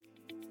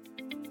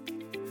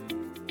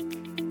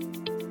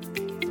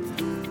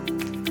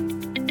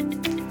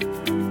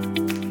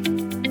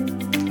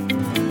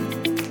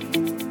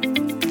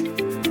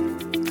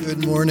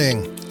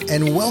morning,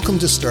 and welcome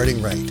to Starting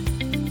Right.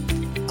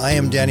 I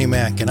am Danny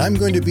Mack, and I'm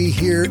going to be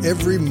here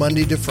every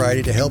Monday to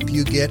Friday to help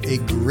you get a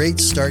great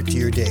start to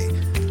your day.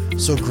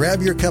 So grab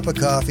your cup of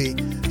coffee,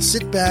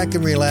 sit back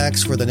and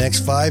relax for the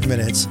next 5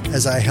 minutes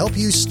as I help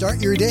you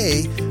start your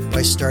day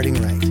by starting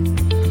right.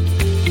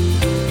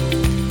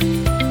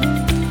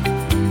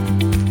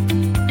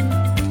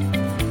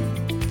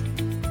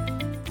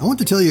 I want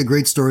to tell you a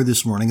great story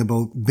this morning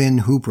about Ben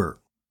Hooper.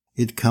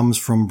 It comes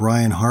from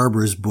Brian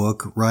Harbour's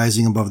book,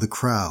 Rising Above the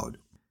Crowd.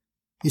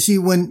 You see,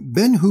 when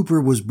Ben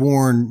Hooper was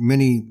born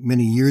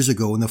many years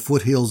ago in the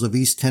foothills of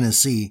East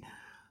Tennessee,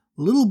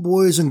 little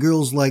boys and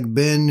girls like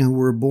Ben who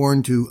were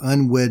born to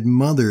unwed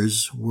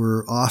mothers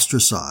were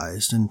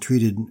ostracized and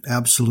treated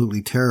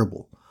absolutely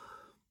terrible.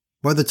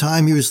 By the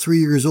time he was 3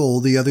 years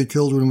old, the other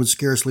children would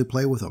scarcely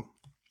play with him.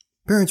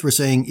 Parents were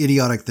saying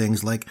idiotic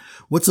things like,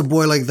 "What's a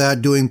boy like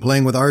that doing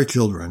playing with our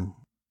children?"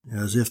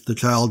 as if the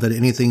child had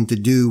anything to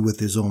do with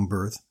his own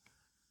birth.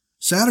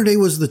 Saturday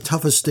was the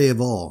toughest day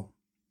of all.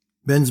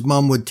 Ben's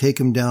mom would take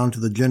him down to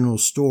the general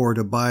store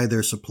to buy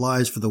their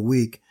supplies for the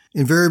week.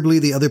 Invariably,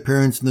 the other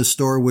parents in the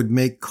store would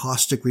make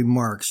caustic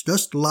remarks,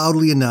 just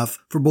loudly enough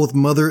for both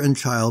mother and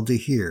child to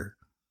hear.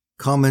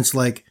 Comments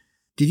like,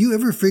 "Did you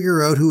ever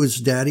figure out who his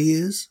daddy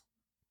is?"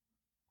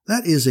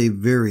 That is a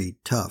very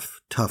tough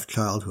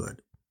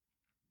childhood.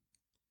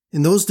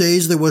 In those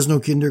days, there was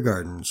no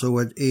kindergarten, so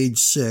at age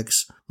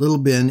 6, little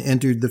Ben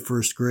entered the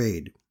first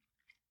grade.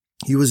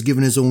 He was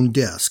given his own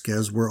desk,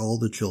 as were all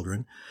the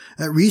children.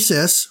 At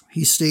recess,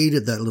 he stayed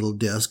at that little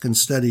desk and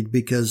studied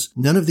because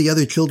none of the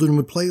other children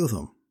would play with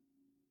him.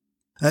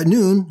 At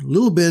noon,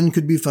 little Ben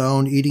could be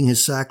found eating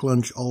his sack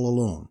lunch all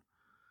alone.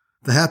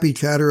 The happy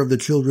chatter of the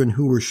children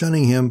who were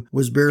shunning him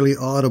was barely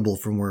audible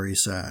from where he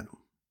sat.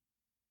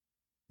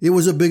 It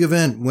was a big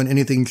event when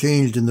anything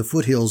changed in the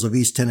foothills of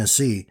East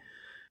Tennessee.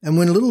 And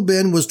when little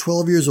Ben was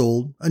 12 years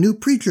old, a new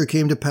preacher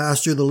came to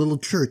pastor the little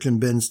church in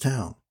Ben's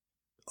town.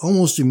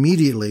 Almost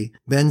immediately,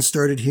 Ben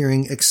started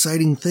hearing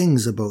exciting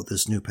things about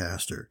this new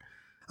pastor,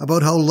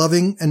 about how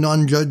loving and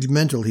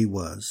non-judgmental he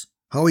was,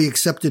 how he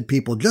accepted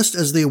people just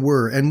as they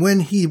were, and when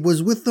he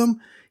was with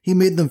them, he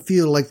made them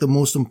feel like the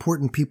most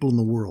important people in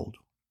the world.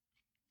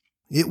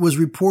 It was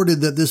reported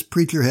that this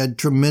preacher had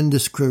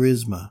tremendous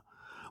charisma.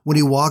 When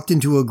he walked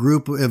into a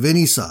group of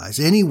any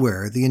size,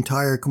 anywhere, the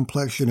entire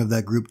complexion of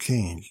that group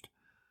changed.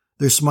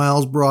 Their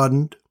smiles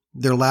broadened,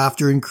 their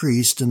laughter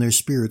increased, and their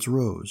spirits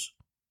rose.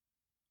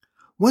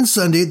 One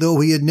Sunday, though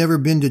he had never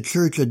been to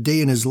church a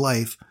day in his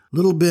life,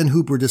 little Ben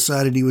Hooper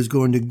decided he was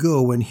going to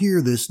go and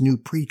hear this new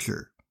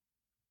preacher.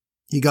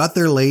 He got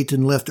there late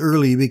and left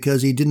early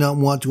because he did not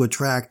want to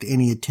attract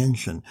any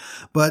attention.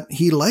 But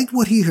he liked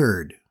what he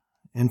heard,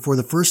 and for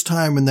the first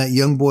time in that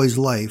young boy's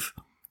life,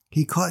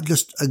 he caught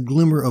just a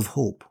glimmer of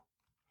hope.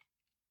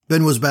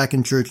 Ben was back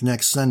in church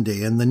next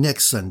Sunday, and the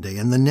next Sunday,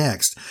 and the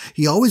next.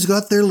 He always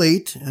got there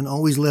late and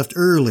always left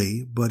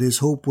early, but his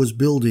hope was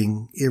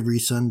building every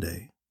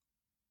Sunday.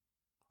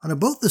 On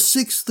about the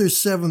 6th or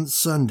 7th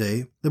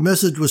Sunday, the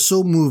message was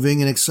so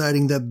moving and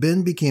exciting that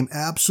Ben became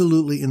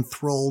absolutely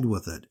enthralled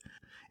with it.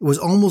 It was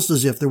almost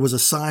as if there was a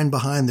sign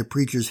behind the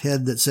preacher's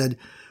head that said,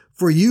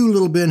 "For you,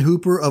 little Ben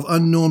Hooper of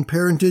unknown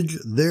parentage,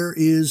 there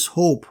is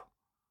hope."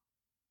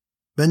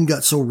 Ben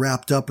got so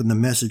wrapped up in the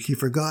message he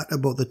forgot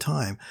about the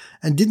time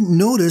and didn't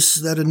notice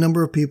that a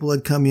number of people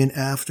had come in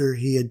after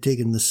he had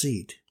taken the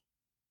seat.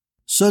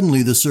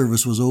 Suddenly the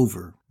service was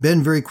over.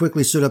 Ben very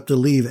quickly stood up to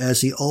leave,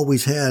 as he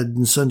always had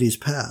in Sundays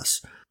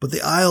past, but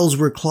the aisles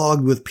were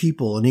clogged with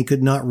people and he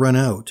could not run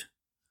out.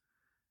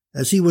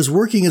 As he was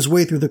working his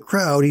way through the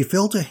crowd, he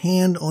felt a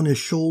hand on his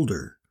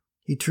shoulder.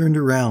 He turned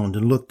around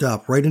and looked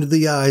up right into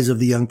the eyes of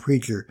the young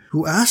preacher,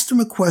 who asked him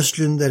a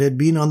question that had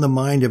been on the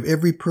mind of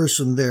every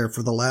person there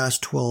for the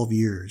last 12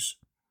 years.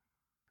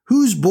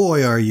 "Whose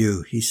boy are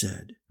you?" he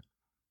said.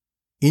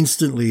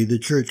 Instantly, the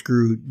church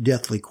grew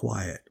deathly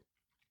quiet.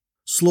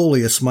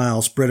 Slowly, a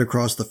smile spread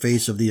across the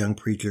face of the young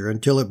preacher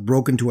until it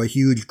broke into a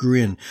huge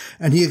grin,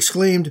 and he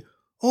exclaimed,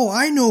 "Oh,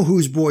 I know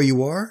whose boy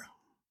you are.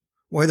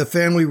 Why, the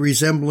family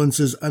resemblance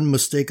is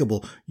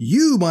unmistakable.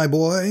 You, my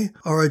boy,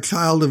 are a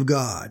child of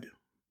God."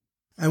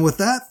 And with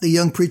that, the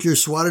young preacher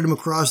swatted him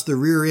across the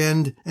rear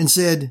end and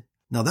said,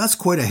 "Now that's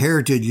quite a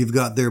heritage you've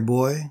got there,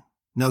 boy.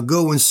 Now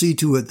go and see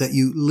to it that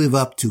you live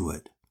up to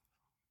it."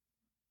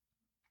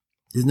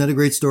 Isn't that a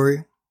great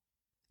story?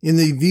 In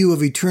the view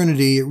of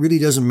eternity, it really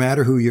doesn't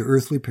matter who your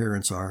earthly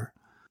parents are,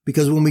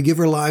 because when we give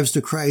our lives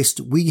to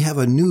Christ, we have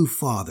a new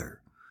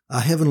Father,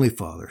 a heavenly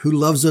Father, who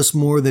loves us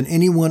more than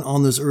anyone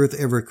on this earth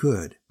ever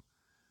could.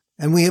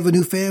 And we have a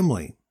new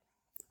family,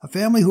 a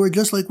family who are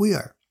just like we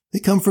are. They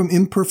come from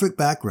imperfect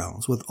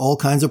backgrounds with all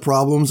kinds of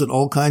problems and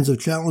all kinds of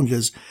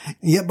challenges,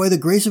 and yet by the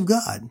grace of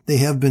God, they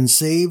have been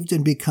saved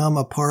and become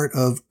a part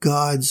of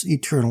God's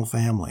eternal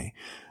family,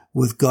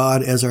 with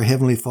God as our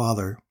Heavenly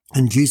Father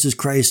and Jesus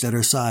Christ at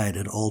our side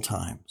at all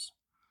times.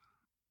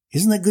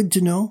 Isn't that good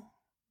to know?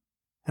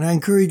 And I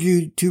encourage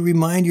you to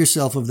remind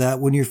yourself of that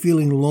when you're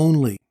feeling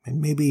lonely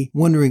and maybe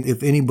wondering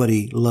if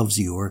anybody loves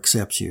you or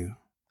accepts you.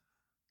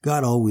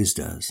 God always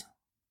does.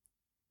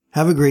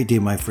 Have a great day,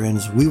 my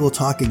friends. We will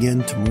talk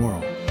again tomorrow.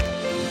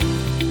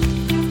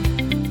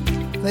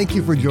 Thank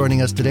you for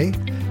joining us today,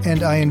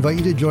 and I invite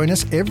you to join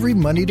us every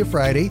Monday to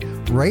Friday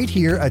right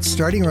here at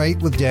Starting Right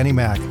with Danny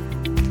Mac.